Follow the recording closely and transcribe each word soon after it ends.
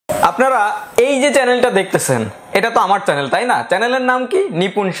আপনারা এই যে চ্যানেলটা দেখতেছেন এটা তো আমার চ্যানেল তাই না? চ্যানেলের নাম কি?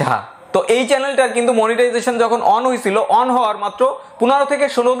 নিপুণ সাহা। তো এই চ্যানেলটার কিন্তু মনিটাইজেশন যখন অন হয়েছিল, অন হওয়ার মাত্র 15 থেকে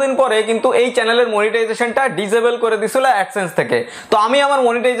 16 দিন পরে কিন্তু এই চ্যানেলের মনিটাইজেশনটা ডিসেবল করে দিছিল অ্যাডসেন্স থেকে। তো আমি আমার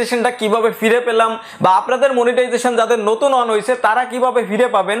মনিটাইজেশনটা কিভাবে ফিরে পেলাম, বা আপনাদের মনিটাইজেশন যাদের নতুন অন হয়েছে তারা কিভাবে ফিরে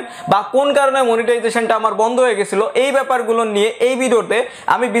পাবেন, বা কোন কারণে মনিটাইজেশনটা আমার বন্ধ হয়ে গেছিল, এই ব্যাপারগুলো নিয়ে এই ভিডিওতে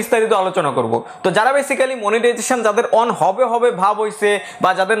আমি বিস্তারিত আলোচনা করব। তো যারা বেসিক্যালি মনিটাইজেশন যাদের অন হবে ভাব হইছে, বা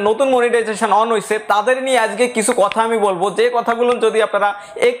যাদের নতুন মনিটাইজেশন অন হয়েছে তাদের নিয়ে আজকে কিছু কথা আমি বলবো, যে কথাগুলো যদি আপনারা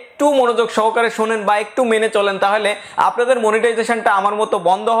একটু মনোযোগ সহকারে শোনেন বা একটু মেনে চলেন তাহলে আপনাদের মনিটাইজেশনটা আমার মতো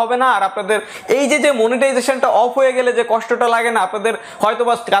বন্ধ হবে না। আর আপনাদের এই যে মনিটাইজেশনটা অফ হয়ে গেলে যে কষ্টটা লাগে না, আপনাদের হয়তো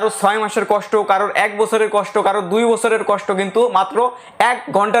বা কারো 6 মাসের কষ্ট, কারোর 1 বছরের কষ্ট, কারোর 2 বছরের কষ্ট কিন্তু মাত্র 1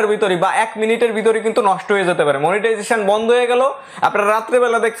 ঘন্টার ভিতরে বা 1 মিনিটের ভিতরে কিন্তু নষ্ট হয়ে যেতে পারে। মনিটাইজেশন বন্ধ হয়ে গেল, আপনারা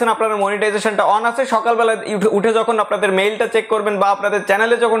রাত্রেবেলা দেখছেন আপনাদের মনিটাইজেশনটা অন আছে, সকালবেলা উঠে যখন আপনাদের মেইলটা চেক করবেন বা আপনাদের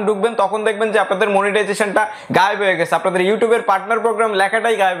চ্যানেলে যখন ঢুকবেন তখন দেখবেন যে আপনাদের মনিটাইজেশনটা গায়েব হয়ে গেছে, আপনাদের ইউটিউবের পার্টনার প্রোগ্রাম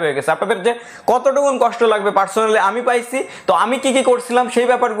লেখাটাই গায়েব হয়ে গেছে। আপনাদের যে কতটুকু কষ্ট লাগবে পার্সোনালি আমি পাইছি। তো আমি কি করছিলাম সেই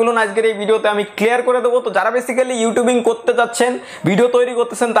ব্যাপারগুলো আজকের এই ভিডিওতে আমি ক্লিয়ার করে দেবো। তো যারা বেসিক্যালি ইউটিউবিং করতে যাচ্ছেন, ভিডিও তৈরি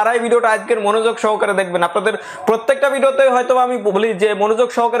করতেছেন, তারা এই ভিডিওটা আজকের মনোযোগ সহকারে দেখবেন। আপনাদের প্রত্যেকটা ভিডিওতে হয়তো আমি বলি যে মনোযোগ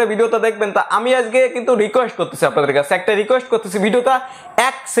সহকারে ভিডিওটা দেখবেন। তা আমি আজকে কিন্তু রিকোয়েস্ট করতেছি আপনাদের কাছে, একটা রিকোয়েস্ট করতেছি, ভিডিওটা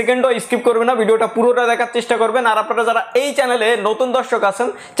 1 সেকেন্ডও স্কিপ করবেন না, ভিডিওটা পুরোটা দেখার চেষ্টা করবেন। আর আপনারা যারা এই চ্যানেলে নতুন দর্শক আছেন,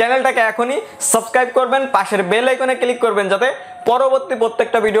 চ্যানেলটাকে এখনই সাবস্ক্রাইব করবেন, পাশের বেল আইকনে ক্লিক করবেন যাতে পরবর্তী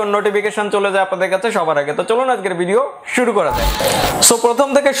প্রত্যেকটা ভিডিওর নোটিফিকেশন চলে যায় আপনাদের কাছে সবার আগে। তো চলুন আজকের ভিডিও শুরু করা যায়। সো প্রথম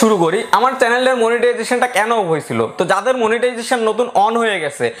থেকে শুরু করি, আমার চ্যানেলের মনিটাইজেশনটা কেন অফ হয়েছিল। তো যাদের মনিটাইজেশন নতুন অন হয়ে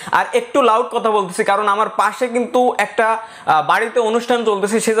গেছে, আর একটু লাউড কথা বলতেছি কারণ আমার পাশে কিন্তু একটা বাড়িতে অনুষ্ঠান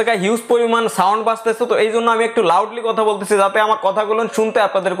চলতেছে, সে জায়গায় হিউজ পরিমাণ সাউন্ড বাজতেছে। তো এই জন্য আমি একটু লাউডলি কথা বলতেছি যাতে আমার কথাগুলো শুনতে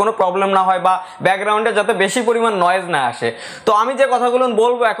আপনাদের কোনো প্রবলেম না হয় বা ব্যাকগ্রাউন্ডে যাতে বেশি পরিমাণ নয়েজ না আসে। তো আমি যে কথাগুলো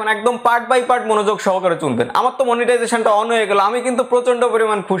বলবো এখন একদম পার্ট বাই পার্ট মনোযোগ সহকারে শুনবেন। আমার তো মনিটাইজেশনটা অন হয়ে গেল, আমি কিন্তু প্রচন্ড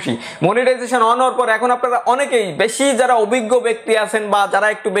পরিমাণ খুশি। মনিটাইজেশন অন হওয়ার পর এখন আপনারা অনেকেই বেশি যারা অভিজ্ঞ ব্যক্তি আছেন বা যারা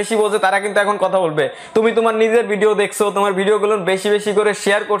একটু বেশি বোঝে তারা কিন্তু এখন কথা বলবে, তুমি তোমার নিজের ভিডিও দেখছো, তোমার ভিডিওগুলো বেশি বেশি করে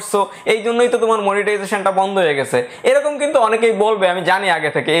শেয়ার করছো, এই জন্যই তো তোমার মনিটাইজেশনটা বন্ধ হয়ে গেছে। এরকম কিন্তু অনেকেই বলবে, আমি জানি আগে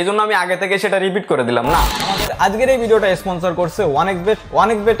থেকে, এই জন্য আমি আগে থেকে সেটা রিপিট করে দিলাম না। আমাদের আজকের এই ভিডিওটা স্পন্সর করছে OneXBet।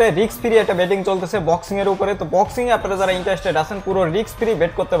 OneXBet-এ রিস্ক ফ্রি একটা বেটিং চলতেছে বক্সিং এর উপরে। তো বক্সিং এ আপনারা যারা ইন্টারেস্টেড আছেন পুরো রিস্ক ফ্রি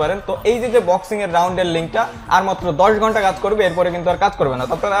বেট করতে পারেন। তো এই যে বক্সিং এর রাউন্ডের লিংকটা আর মাত্র 10 ঘন্টা কাজ করবে, এরপরে কিন্তু আর কাজ করবে না।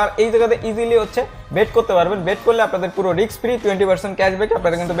 তো আপনারা এই জায়গাতে ইজিলি বেট করতে পারবেন। বেট করলে আপনাদের পুরো রিস্ক ফ্রি 20% ক্যাশব্যাক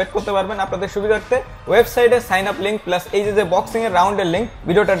আপনারা কিন্তু বেট করতে পারবেন। আপনাদের সুবিধার্থে ওয়েবসাইটে সাইন আপ লিংক প্লাস এই যে বক্সিং এর রাউন্ডের লিংক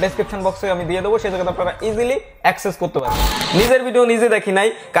ভিডিওটার ডেসক্রিপশন বক্সে আমি দিয়ে দেবো, সেই জায়গাতে আপনারা ইজিলি অ্যাক্সেস করতে পারবেন। নিজের ভিডিও নিজে দেখি নাই,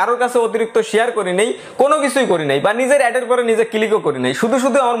 কারোর কাছে অতিরিক্ত শেয়ার করি নাই, কোনো কিছুই করি নাই, বা নিজের অ্যাডের পরে নিজে ক্লিকও করি নাই,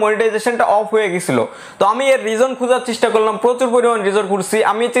 শুধু আমার মনিটাইজেশনটা অফ হয়ে গেছিল। তো আমি এর রিজন খোঁজার চেষ্টা করলাম, প্রচুর পরিমাণ রিজন খুঁজছি।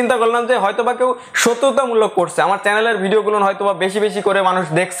 আমি চিন্তা করলাম যে হয়তোবা কেউ সত্যতামূলক করছে, আমার চ্যানেলের ভিডিওগুলো হয়তোবা বেশি বেশি করে মানুষ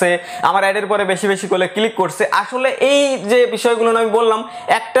দেখছে, আমার অ্যাডের পরে বেশি বেশি করে ক্লিক করছে। আসলে এই যে বিষয়গুলো আমি বললাম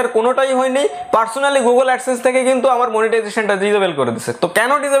একটার কোনোটাই হয়নি। পার্সোনালি গুগল অ্যাডসেন্স থেকে কিন্তু আমার মনিটাইজেশনটা ডিসেবল করে দিচ্ছে। তো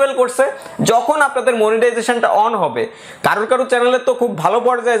কেন ডিসেবল করছে? যখন আপনাদের মনিটাইজেশনটা অন হবে, কারোর চ্যানেলের তো খুব ভালো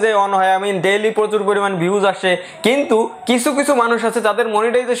পর্যায়ে যে অন হয়, আমি ডেইলি প্রচুর পরিমাণ ভিউজ আসে, কিন্তু কিছু কিছু মানুষ আছে যাদের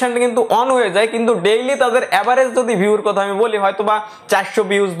মনিটাইজেশনটা কিন্তু অন হয়ে যায়, কিন্তু ডেইলি তাদের অ্যাভারেজ যদি ভিউর কথা আমি বলি হয়তো বা 400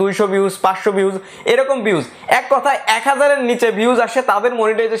 ভিউজ, 200 ভিউজ, 500 ভিউজ এরকম ভিউজ, এক কথায় 1000-এর নিচে ভিউজ আসে, তাদের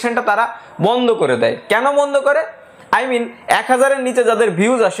মনিটাইজেশনটা তারা বন্ধ করে দেয়। কেন বন্ধ করে? আই মিন 1000-এর নিচে যাদের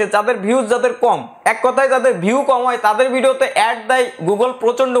ভিউজ আসে, যাদের ভিউজ যাদের কম, এক কথায় যাদের ভিউ কম হয় তাদের ভিডিওতে অ্যাড দেয় গুগল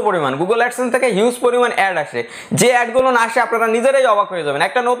প্রচন্ড পরিমাণ। গুগল অ্যাডসেন্স থেকে হিউজ পরিমাণ অ্যাড আসে, যে অ্যাডগুলো না আসে আপনারা নিজেরাই অবাক হয়ে যাবেন।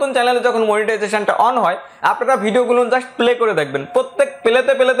 একটা নতুন চ্যানেলে যখন মনিটাইজেশনটা অন হয় আপনারা ভিডিওগুলো জাস্ট প্লে করে দেখবেন, প্রত্যেক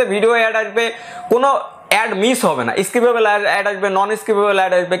প্লেতে ভিডিও অ্যাড আসবে, কোনো অ্যাড মিস হবে না, স্কিপেবল অ্যাড আসবে, নন স্কিপেবল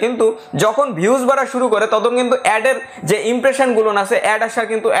অ্যাড আসবে। কিন্তু যখন ভিউজ বাড়া শুরু করে তখন কিন্তু অ্যাডের যে ইমপ্রেশনগুলো আছে অ্যাড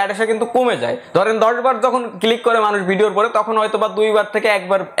আসা কিন্তু কমে যায়। ধরেন 10 বার যখন ক্লিক করে মানুষ ভিডিওর পরে তখন হয়তো বা 2 বার থেকে 1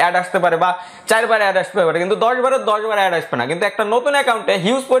 বার অ্যাড আসতে পারে বা 4 বার অ্যাড আসতে পারে, কিন্তু 10 বার অ্যাড আসবে না। কিন্তু একটা নতুন অ্যাকাউন্টে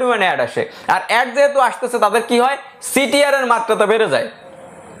হিউজ পরিমাণে অ্যাড আসে, আর অ্যাড যেহেতু আসতেছে তাদের কি হয়, সিটিআর এর মাত্রাটা বেড়ে যায়।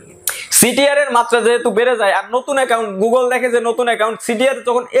 সিটিআর এর মাত্রা যেহেতু বেড়ে যায়, আর নতুন অ্যাকাউন্ট গুগল দেখে যে নতুন অ্যাকাউন্ট সিটিআর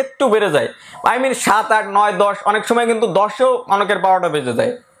যখন একটু বেড়ে যায়, আই মিন 7, 8, 9, 10, অনেক সময় কিন্তু 10-এও অনেকের 12টা বেজে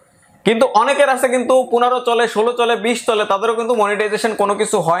যায়। কিন্তু অনেকের আছে কিন্তু 15 চলে, 16 চলে, 20 চলে, তাদেরও কিন্তু মনিটাইজেশন কোনো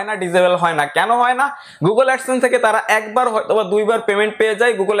কিছু হয় না, ডিসেবল হয় না। কেন হয় না? গুগল অ্যাডসেন্স থেকে তারা একবার হয়তো বা 2 বার পেমেন্ট পেয়ে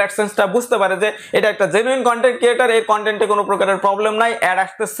যায়। গুগল অ্যাডসেন্সটা বুঝতে পারে যে এটা একটা জেনুইন কন্টেন্ট ক্রিয়েটর, এই কন্টেন্টে কোনো প্রকারের প্রবলেম নাই, অ্যাড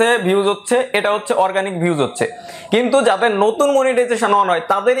আসতেছে, ভিউজ হচ্ছে, এটা হচ্ছে অর্গানিক ভিউজ হচ্ছে। কিন্তু যাদের নতুন মনিটাইজেশন অন হয়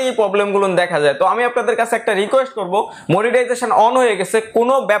তাদের এই প্রবলেমগুলো দেখা যায়। তো আমি আপনাদের কাছে একটা রিকোয়েস্ট করব, মনিটাইজেশন অন হয়ে গেছে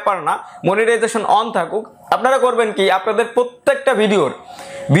কোনো ব্যাপার না, মনিটাইজেশন অন থাকুক। আপনারা করবেন কি, আপনাদের প্রত্যেকটা ভিডিওর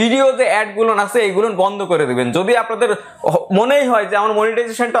ভিডিও যে অ্যাডগুলো আছে এইগুলো বন্ধ করে দিবেন। যদি আপনাদের মনেই হয় যে আমার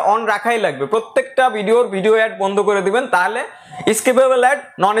মনিটাইজেশনটা অন রাখাই লাগবে, প্রত্যেকটা ভিডিও অ্যাড বন্ধ করে দিবেন, তাহলে স্কিপেবল অ্যাড,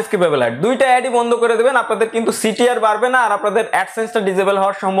 নন স্কিপেবল অ্যাড দুইটা অ্যাডই বন্ধ করে দিবেন। আপনাদের কিন্তু সিটিআর বাড়বে না আর আপনাদের অ্যাডসেন্সটা ডিসেবল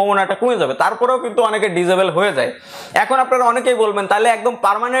হওয়ার সম্ভাবনাটা কমে যাবে। তারপরেও কিন্তু অনেকে ডিসেবল হয়ে যায়। এখন আপনারা অনেকেই বলবেন তাহলে একদম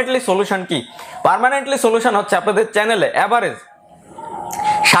পার্মানেন্টলি সলিউশন কি? পার্মানেন্টলি সলিউশন হচ্ছে আপনাদের চ্যানেলে এভারেজ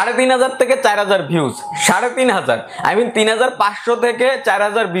 3500 থেকে 4000 ভিউজ, 3500 আই মিন 3500 থেকে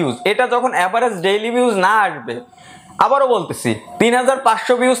 4000 ভিউজ, এটা যখন এভারেজ ডেইলি ভিউজ না আসবে, আবারও বলতেছি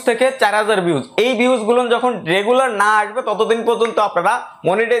 3500 ভিউজ থেকে 4000 ভিউজ, এই ভিউজগুলো যখন রেগুলার না আসবে ততদিন পর্যন্ত আপনারা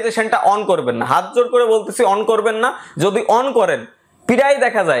মনিটাইজেশনটা অন করবেন না। হাত জোর করে বলতেছি অন করবেন না। যদি অন করেন প্রায়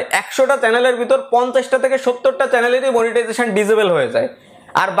দেখা যায় 100টা চ্যানেলের ভিতর 50টা থেকে 70টা চ্যানেলেরই মনিটাইজেশন ডিসেবল হয়ে যায়।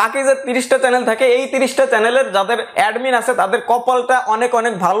 আর বাকি যে 30টা চ্যানেল থাকে, এই 30টা চ্যানেলের যাদের অ্যাডমিন আছে তাদের কপালটা অনেক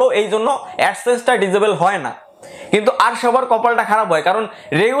অনেক ভালো, এই জন্য অ্যাডসেন্সটা ডিসেবল হয় না। কিন্তু আর সবার কপালটা খারাপ হয়, কারণ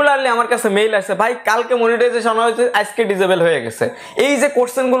রেগুলারলি আমার কাছে মেইল আসে, ভাই কালকে মনিটাইজেশন হয়েছে আজকে ডিসেবল হয়ে গেছে। এই যে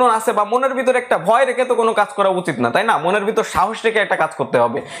কোশ্চেনগুলো আছে বা মনের ভিতরে একটা ভয় রেখে তো কোনো কাজ করা উচিত না, তাই না? মনের ভিতর সাহস রেখে একটা কাজ করতে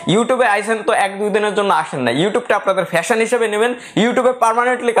হবে। ইউটিউবে আইসেন তো 1-2 দিনের জন্য আসেন না, ইউটিউবটা আপনাদের ফ্যাশন হিসেবে নেবেন, ইউটিউবে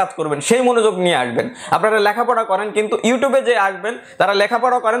পার্মানেন্টলি কাজ করবেন, সেই মনোযোগ নিয়ে আসবেন। আপনারা লেখাপড়া করেন, কিন্তু ইউটিউবে যে আসবেন তারা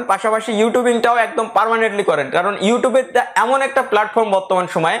লেখাপড়া করেন, পাশাপাশি ইউটিউবিংটাও একদম পার্মানেন্টলি করেন। কারণ ইউটিউবের এমন একটা প্ল্যাটফর্ম বর্তমান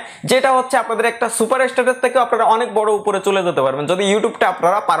সময়ে যেটা হচ্ছে আপনাদের একটা সুপার স্টারের থেকে আপনারা অনেক বড় উপরে চলে যেতে পারবেন যদি ইউটিউবটা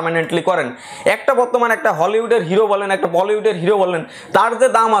আপনারা পার্মানেন্টলি করেন। একটা বর্তমানে একটা হলিউডের হিরো বলেন, একটা বলিউডের হিরো বলেন, তার যে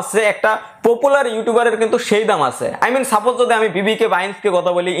দাম আছে একটা পপুলার ইউটিউবারের কিন্তু সেই দাম আছে। আই মিন সাপোজ যদি আমি বিবিকে বাইন্সকে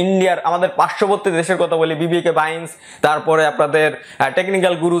কথা বলি, ইন্ডিয়ার আমাদের পার্শ্ববর্তী দেশের কথা বলি, বিবিকে বাইন্স, তারপরে আপনাদের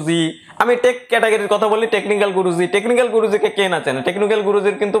টেকনিক্যাল গুরুজি, আমি টেক ক্যাটাগরির কথা বলি, টেকনিক্যাল গুরুজিকে কে না চেনে? টেকনিক্যাল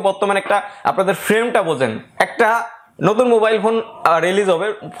গুরুজির কিন্তু বর্তমানে একটা আপনাদের ফ্রেমটা বোঝেন, একটা নতুন মোবাইল ফোন রিলিজ হবে,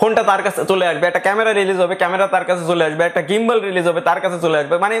 ফোনটা তার কাছে চলে আসবে, একটা ক্যামেরা রিলিজ হবে, ক্যামেরা তার কাছে চলে আসবে, একটা গিম্বল রিলিজ হবে, তার কাছে চলে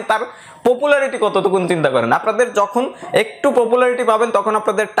আসবে। মানে তার পপুলারিটি কতটুকু চিন্তা করেন। আপনাদের যখন একটু পপুলারিটি পাবেন তখন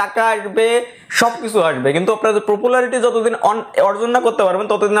আপনাদের টাকা আসবে, সবকিছু আসবে, কিন্তু আপনাদের পপুলারিটি যতদিন অর্জন না করতে পারবেন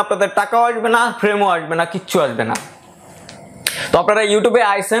ততদিন আপনাদের টাকাও আসবে না, ফ্রেমও আসবে না, কিচ্ছু আসবে না। তো আপনারা ইউটিউবে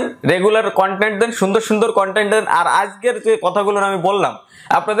আইসেন, রেগুলার কন্টেন্ট দেন, সুন্দর সুন্দর কন্টেন্ট দেন। আর আজকের যে কথাগুলো আমি বললাম,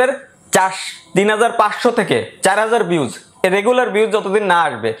 আপনাদের 3500 থেকে 4000 ভিউজ, রেগুলার ভিউজ যতদিন না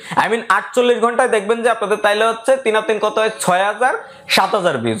আসবে, আই মিন 48 ঘন্টায় দেখবেন যে আপনাদের তাইলে হচ্ছে 3 আর 3 কত হয় 6000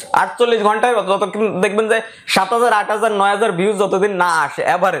 7000 ভিউজ। 48 ঘন্টায় যতদিন দেখবেন যে 7000 8000 9000 ভিউজ যতদিন না আসে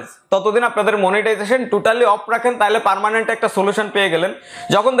এভারেজ, ততদিন আপনাদের মনিটাইজেশন টোটালি অফ রাখেন, তাহলে পার্মানেন্ট একটা সলিউশন পেয়ে গেলেন।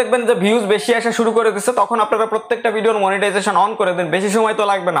 যখন দেখবেন যে ভিউজ বেশি আসা শুরু করে দিচ্ছে তখন আপনারা প্রত্যেকটা ভিডিওর মনিটাইজেশন অন করে দেন। বেশি সময় তো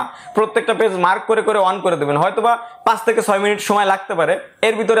লাগবে না, প্রত্যেকটা পেজ মার্ক করে করে অন করে দেবেন, হয়তোবা 5 থেকে 6 মিনিট সময় লাগতে পারে,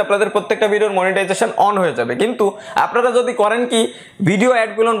 এর ভিতরে আপনাদের প্রত্যেকটা ভিডিওর মনিটাইজেশন অন হয়ে যাবে। কিন্তু আপনারা যদি করেন কি ভিডিও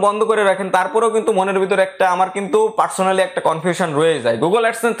অ্যাডগুলো বন্ধ করে রাখেন, তারপরেও কিন্তু মনের ভিতরে একটা আমার কিন্তু পার্সোনালি একটা কনফিউশন রয়ে যায়। গুগল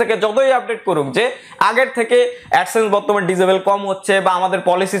অ্যাডসেন্স থেকে যতই আপডেট করুক যে আগের থেকে অ্যাডসেন্স বর্তমানে ডিসেবল কম হচ্ছে বা আমাদের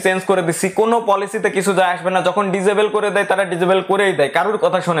পলিসি চেঞ্জ করে দিচ্ছি, কোনো পলিসিতে কিছু যায় আসবে না। যখন ডিসেবল করে দেয় তারা ডিসেবল করেই দেয়, কারোর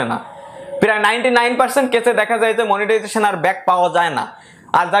কথা শোনে না। প্রায় 99% কেসে দেখা যায় যে মনিটাইজেশন আর ব্যাক পাওয়া যায় না।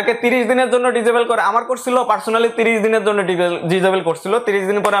 আর যাকে 30 দিনের জন্য ডিসেবল করে, আমার করছিল পার্সোনালি 30 দিনের জন্য ডিসেবল করছিল, 30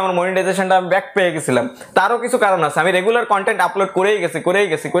 দিন পরে আমার মনিটাইজেশনটা আমি ব্যাক পেয়ে গেছিলাম। তারও কিছু কারণ আছে, আমি রেগুলার কন্টেন্ট আপলোড করেই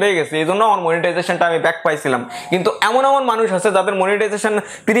গেছি, এই জন্য আমার মনিটাইজেশনটা আমি ব্যাক পাইছিলাম। কিন্তু এমন মানুষ আছে যাদের মনিটাইজেশন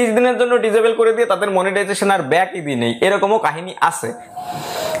 30 দিনের জন্য ডিসেবল করে দিয়ে তাদের মনিটাইজেশন আর ব্যাকই দিয়ে নেই, এরকমও কাহিনী আছে।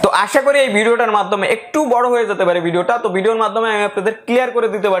 তো আশা করি এই ভিডিওটার মাধ্যমে একটু বড় হয়ে যেতে পারে ভিডিওটা, তো ভিডিওর মাধ্যমে আমি আপনাদের ক্লিয়ার করে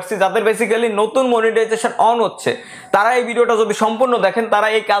দিতে পারছি। যাদের বেসিক্যালি নতুন মনিটাইজেশন অন হচ্ছে তারা এই ভিডিওটা যদি সম্পূর্ণ দেখেন, তারা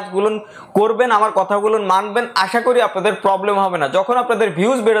এই কাজগুলো করবেন, আমার কথাগুলো মানবেন, আশা করি আপনাদের প্রবলেম হবে না। যখন আপনাদের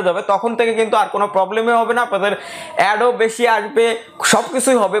ভিউজ বেড়ে যাবে তখন থেকে কিন্তু আর কোনো প্রবলেমই হবে না, আপনাদের অ্যাডও বেশি আসবে,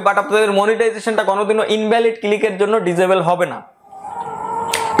 সবকিছুই হবে, বাট আপনাদের মনিটাইজেশনটা কোনোদিনও ইনভ্যালিড ক্লিকের জন্য ডিসেবল হবে না।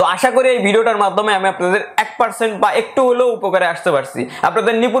 তো আশা করি এই ভিডিওটার মাধ্যমে আমি আপনাদের 1% বা একটু হলেও উপকারে আসতে পারছি।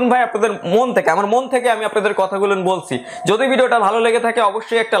 আপনাদের নিপুণ ভাই আপনাদের মন থেকে, আমার মন থেকে আমি আপনাদের কথাগুলো বলছি। যদি ভিডিওটা ভালো লেগে থাকে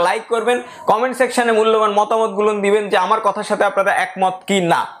অবশ্যই একটা লাইক করবেন, কমেন্ট সেকশনে মূল্যবান মতামতগুলো দিবেন যে আমার কথার সাথে আপনারা একমত কি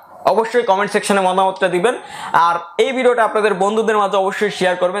না, অবশ্যই কমেন্ট সেকশনে মতামতটা দিবেন। আর এই ভিডিওটা আপনাদের বন্ধুদের মাঝে অবশ্যই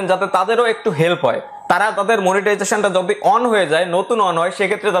শেয়ার করবেন যাতে তাদেরও একটু হেল্প হয়। তারা তাদের মনিটাইজেশনটা যদি অন হয়ে যায়, নতুন অন হয়,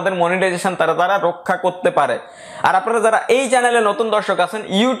 সেক্ষেত্রে তাদের মনিটাইজেশন তারা রক্ষা করতে পারে। আর আপনারা যারা এই চ্যানেলে নতুন দর্শক আছেন,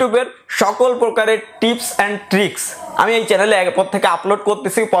 ইউটিউবের সকল প্রকারের টিপস অ্যান্ড ট্রিক্স আমি এই চ্যানেলে এরপর থেকে আপলোড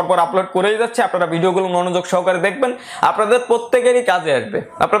করতেছি, পরপর আপলোড করেই যাচ্ছে। আপনারা ভিডিওগুলো মনোযোগ সহকারে দেখবেন, আপনাদের প্রত্যেকেরই কাজে আসবে।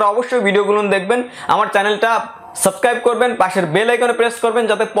 আপনারা অবশ্যই ভিডিওগুলো দেখবেন, আমার চ্যানেলটা সাবস্ক্রাইব করবেন, পাশের বেল আইকনে প্রেস করবেন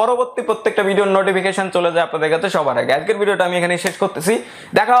যাতে পরবর্তী প্রত্যেকটা ভিডিওর নোটিফিকেশন চলে যায় আপনাদের কাছে সবার আগে। আজকের ভিডিওটা আমি এখানে শেষ করতেছি,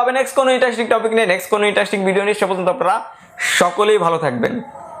 দেখা হবে নেক্সট কোনো ইন্টারেস্টিং টপিক নিয়ে, নেক্সট কোনো ইন্টারেস্টিং ভিডিও নিয়ে। সে পর্যন্ত আপনারা সকলেই ভালো থাকবেন,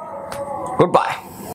 গুড বাই।